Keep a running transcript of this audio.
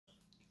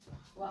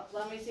Well,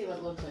 let me see what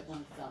it looks like when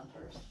it's done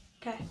first.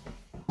 Okay.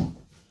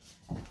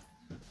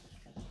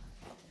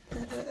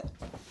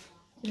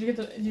 Did you get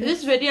the? Is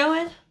this video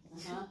in?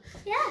 Uh-huh.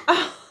 Yeah.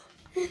 Oh.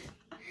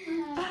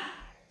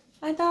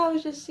 I thought I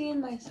was just seeing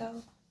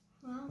myself.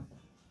 Wow.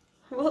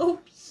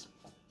 Whoops.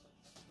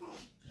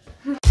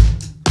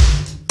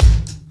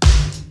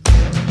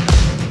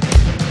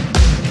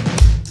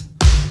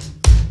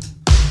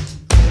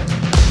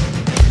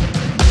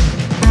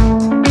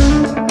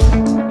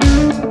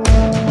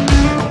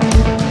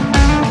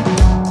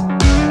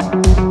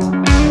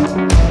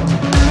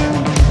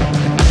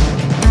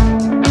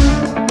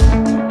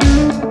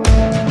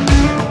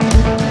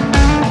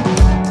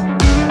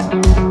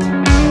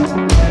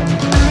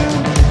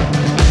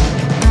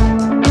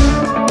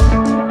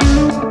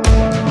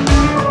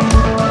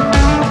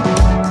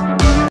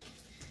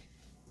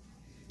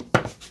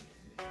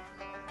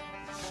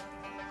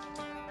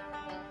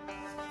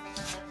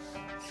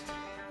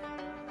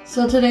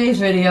 So today's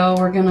video,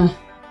 we're gonna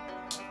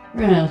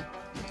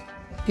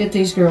get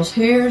these girls'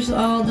 hairs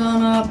all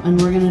done up,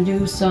 and we're gonna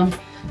do some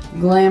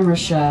glamour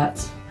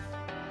shots.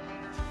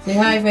 Say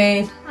hi,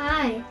 Faith.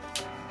 Hi.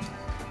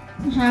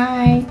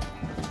 Hi.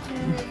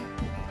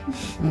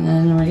 And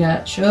then we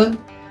got Shug.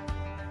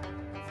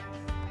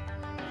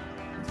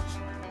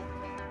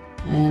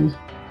 And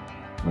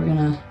we're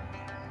gonna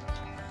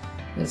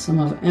get some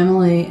of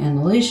Emily and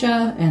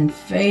Alicia and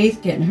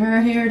Faith getting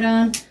her hair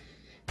done.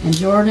 And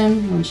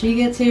Jordan, when she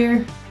gets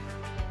here.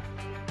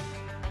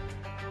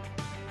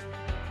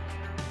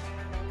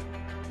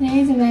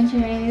 Today's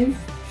adventure is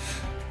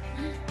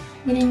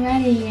getting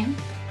ready.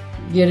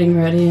 Getting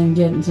ready and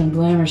getting some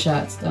glamour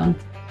shots done.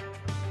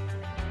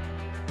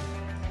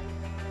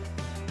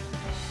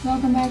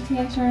 Welcome back to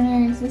the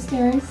Extraordinary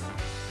Sisters.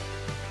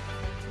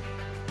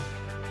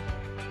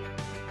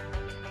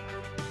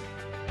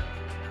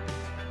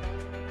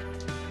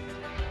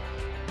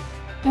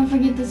 Don't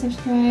forget to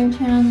subscribe,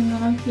 turn on the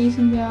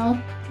notification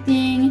bell,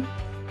 ding,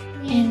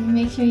 and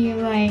make sure you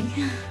like.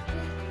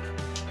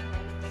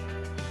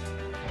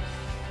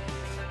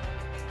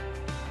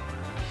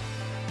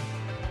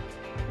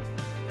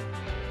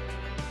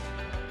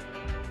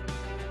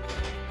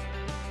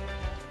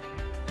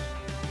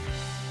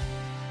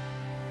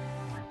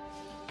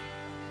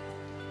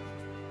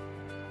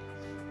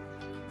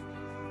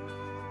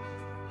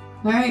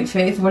 All right,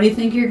 Faith, what do you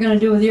think you're going to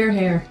do with your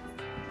hair?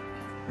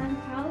 I'm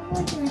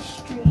probably going to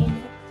straighten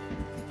it.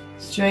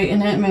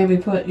 Straighten it, maybe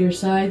put your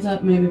sides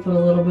up, maybe put a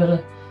little bit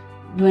of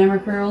glamour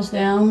curls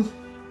down.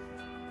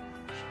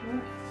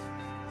 Sure.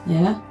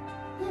 Yeah?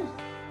 Yeah.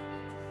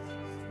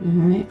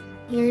 Alright.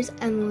 Here's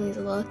Emily's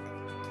look.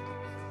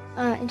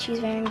 And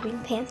she's wearing green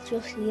pants.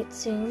 You'll see it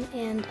soon.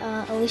 And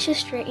Alicia's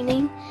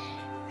straightening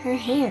her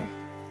hair.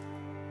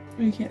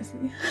 You can't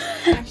see.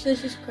 Actually,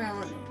 she's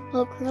curling it.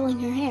 Well, curling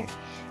her hair.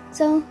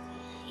 So,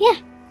 yeah.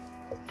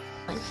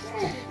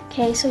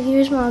 Okay, so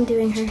here's Mom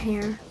doing her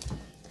hair.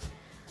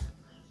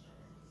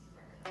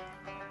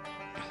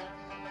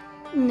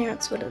 And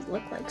that's what it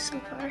looked like so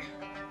far.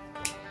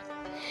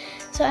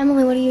 So,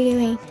 Emily, what are you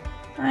doing?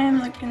 I am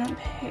looking up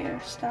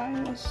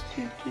hairstyles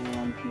to do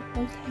on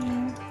people's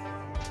hair.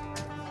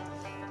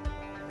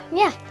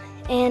 Yeah.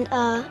 And,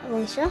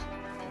 Alicia?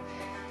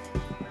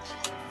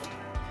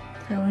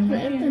 Curling my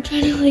hair. I'm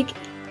trying to, like,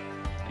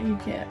 You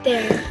can't.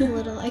 there a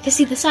little. I can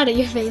see the side of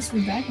your face.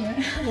 The back of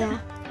it. Yeah.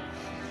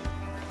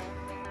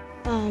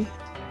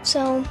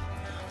 So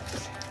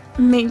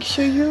Make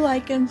sure you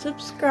like and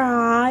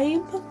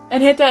subscribe.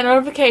 And hit that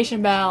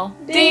notification bell.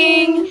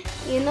 ding.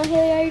 You know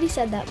Haley already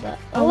said that, but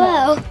Oh,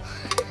 well.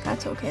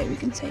 That's okay. We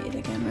can say it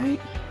again, right?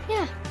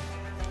 Yeah.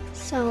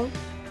 So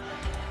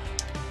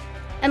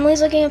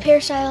Emily's looking up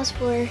hairstyles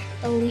for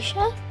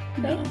Alicia.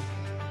 No.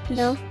 Just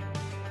No.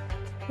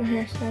 For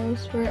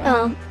hairstyles for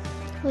Well,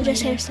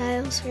 just later.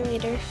 hairstyles for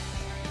later.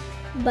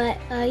 But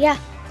yeah.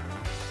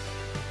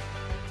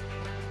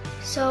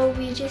 So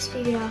we just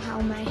figured out how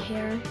my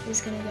hair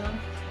is gonna go.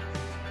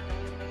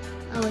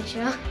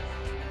 Alicia.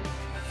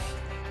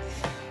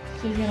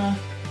 So you're gonna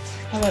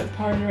have it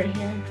parted right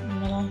here in the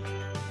middle.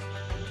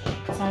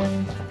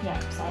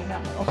 Side, side,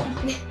 not middle.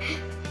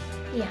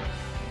 Yeah.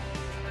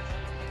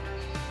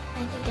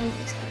 I think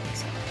Emily's gonna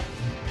mix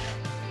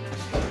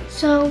it.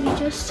 So we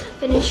just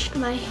finished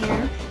my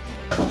hair.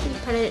 We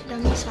put it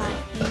down the side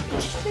and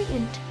it's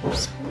straightened.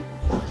 So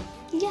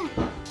yeah.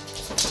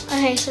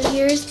 Okay, so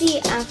here's the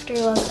after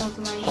look of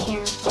my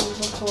hair from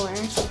before.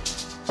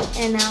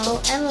 And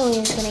now Emily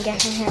is gonna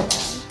get her hair done.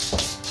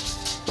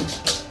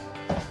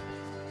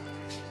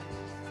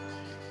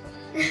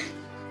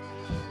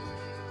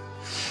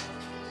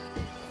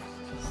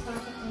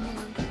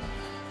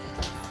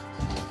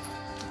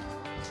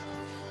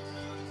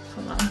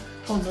 Hold on.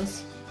 Hold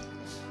this.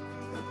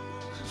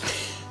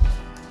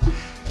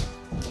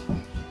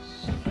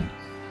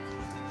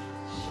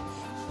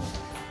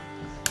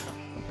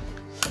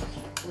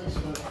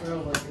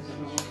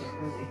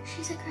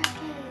 She's a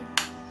crackhead.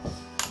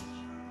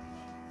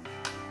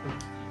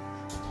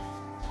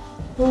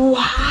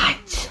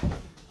 What?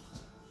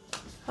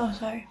 Oh,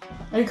 sorry.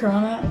 Are you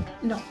curling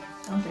that? No.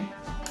 Okay.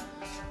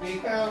 Are you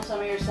curling some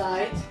of your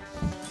sides?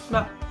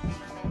 No.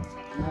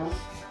 No?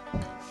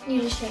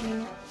 You just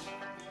straightening it.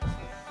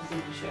 I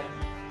think you should.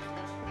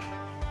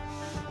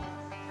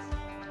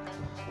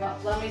 Well,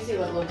 let me see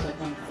what it looks like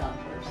when it's done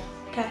first.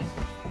 Okay.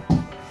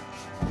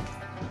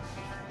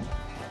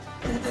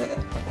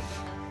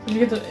 Did you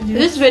get the, is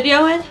this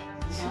video in?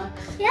 Huh?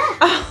 Yeah.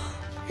 Oh.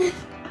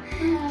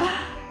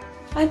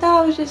 I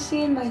thought I was just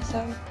seeing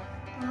myself.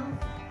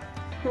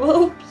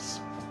 Whoops.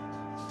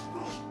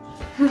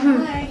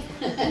 Hi.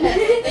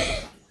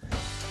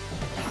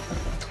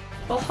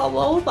 Well,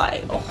 hello,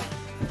 Lyle.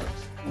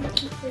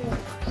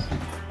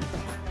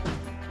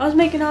 I was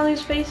making all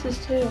these faces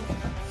too.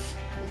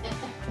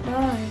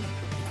 Why?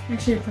 Make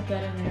sure you put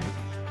that in there.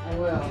 I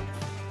will.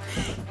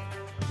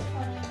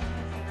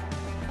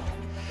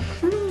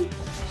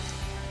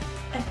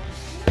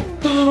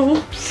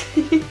 Oops.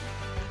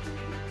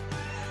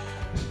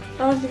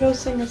 I wanted to go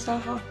sing a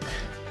song.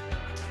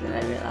 Then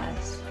I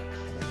realized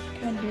I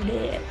can't do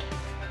that.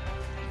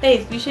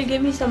 Hey, you should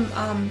give me some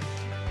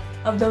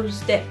of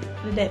those dip.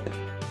 The dip.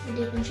 The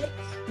dip and chips?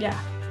 Yeah.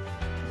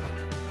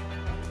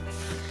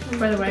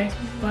 By the way,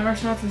 Glamor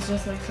Shots is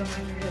just like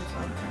something your hips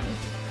on,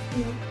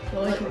 right?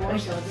 Well, Like more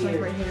so it's here.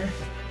 like right here.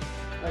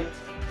 Like,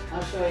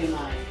 I'll show you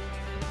mine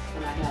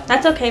when I have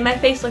That's okay. My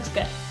face looks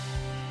good.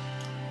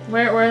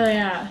 Where are they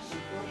at?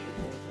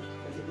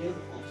 It's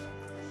beautiful.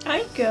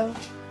 I go.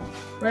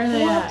 Where are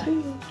they at?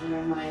 They're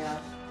in my,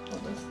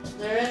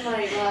 they're in my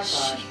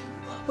left eye.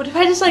 What if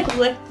I just like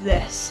lick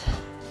this?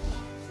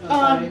 It'll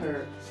probably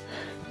hurt.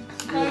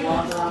 You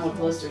walk around with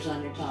blisters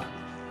on your tongue.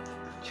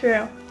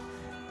 True.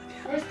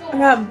 I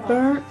got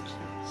burnt.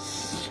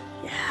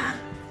 Yeah.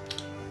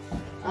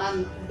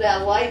 On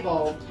that light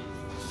bulb,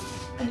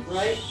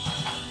 right?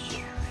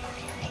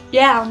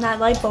 Yeah, on that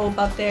light bulb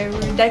up there we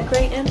were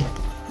decorating.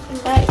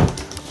 Right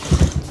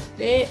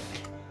there.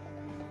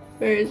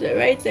 Where is it?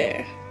 Right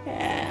there.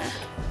 Yeah.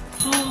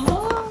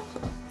 Oh.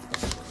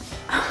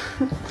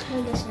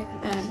 And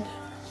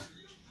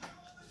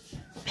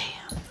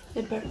bam,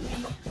 it burnt me.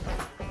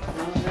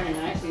 That was very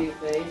nice of you,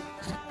 Faith.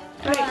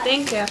 Alright,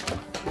 thank you.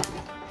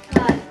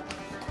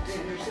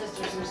 Getting your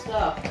sister some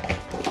stuff.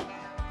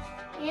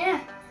 Yeah.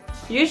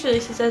 Usually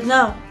she says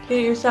no, get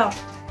it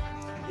yourself.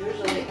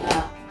 Usually,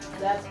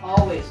 that's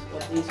always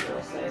what these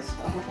girls say.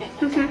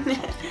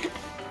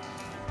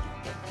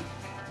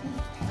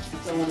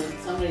 So when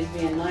somebody's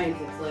being nice,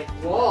 it's like,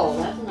 whoa,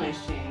 that's a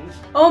nice change.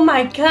 Oh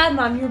my god,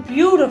 Mom, you're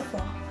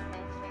beautiful.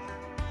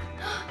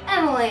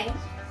 Emily.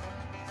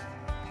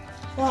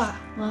 What?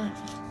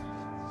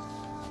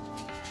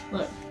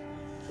 Look.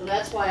 So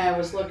that's why I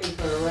was looking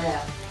for a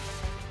wrap.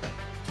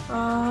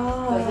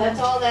 Oh. Because that's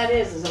all that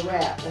is a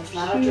wrap. That's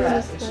not a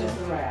dress, it's just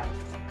a wrap.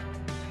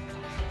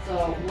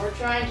 So we're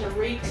trying to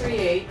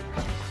recreate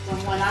from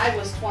when I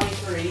was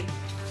 23.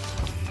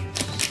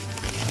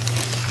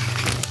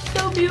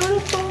 So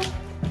beautiful.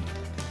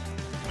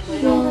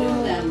 We don't do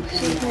them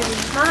anymore.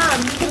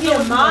 Mom, you could be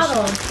a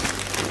model.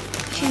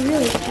 She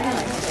really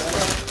does.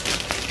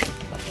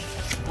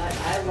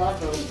 I love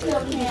those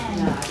things.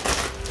 Yeah.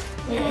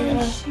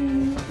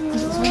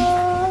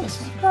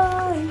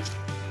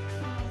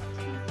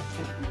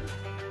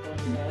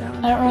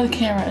 I don't know where the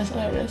camera is.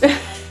 There it is.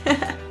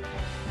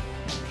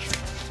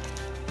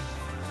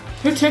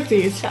 Who took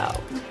these?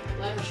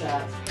 Glamor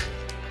Shots.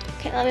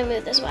 Okay, let me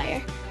move this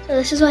wire. So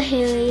this is what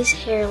Haley's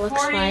hair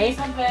looks like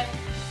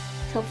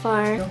so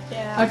far.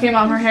 Yeah. Okay,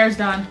 Mom, her hair's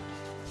done.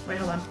 Wait,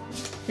 hold on.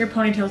 Your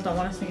ponytails don't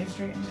want to stay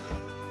straightened.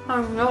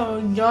 Oh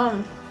no,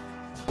 John.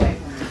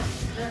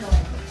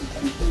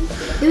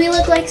 Do we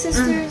look like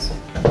sisters?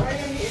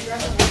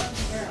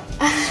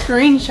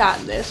 Screenshot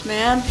this,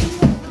 man.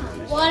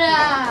 What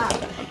up?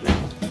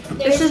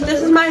 This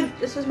is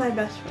my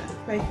best friend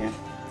right here.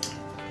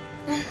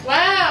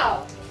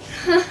 Wow!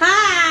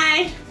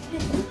 Hi.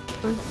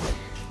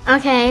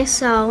 Okay,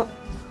 so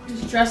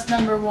This is dress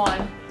number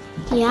 1.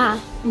 yeah,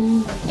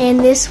 and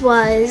this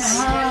was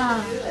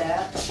I do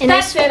that. and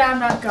That's it, I'm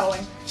not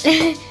going.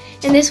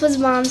 and this was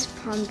Mom's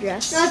prom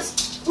dress.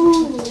 That's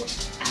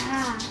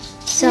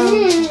So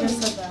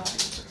just like that.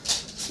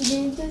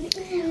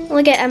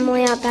 look at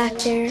Emily out back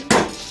there.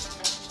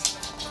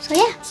 So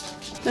yeah,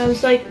 That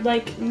was like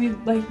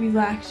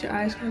relax your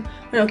eyes.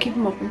 No, keep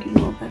them open. Keep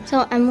them open.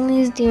 so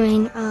Emily's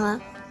doing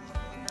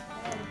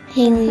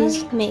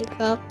Haley's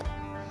makeup,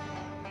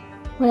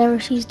 whatever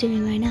she's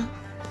doing right now.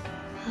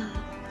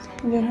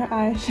 Get her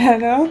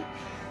eyeshadow.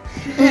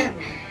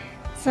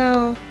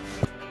 So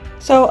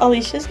So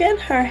Alicia's getting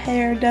her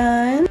hair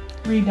done.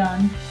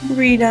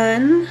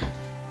 Redone.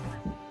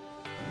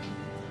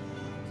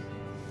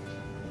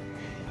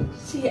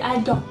 See, I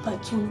don't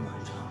put too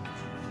much on.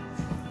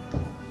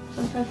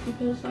 Sometimes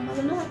people just don't have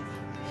enough.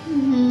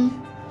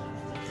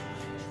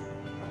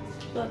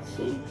 Let's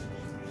see.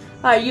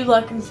 Alright, you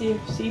look and see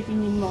if you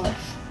need more. I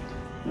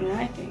mean,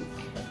 I think.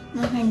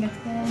 I think it's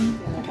good.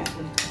 Okay.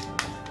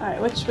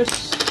 Alright, which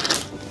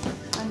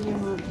on your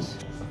moves?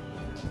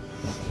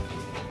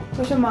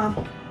 Where's your mom?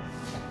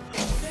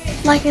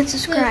 like and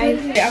subscribe.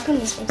 Yeah, I'll come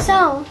this way.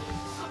 So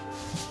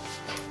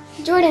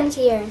Jordan's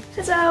here.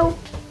 Hello.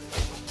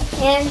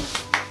 And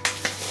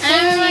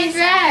I'm my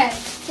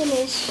dress.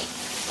 finish.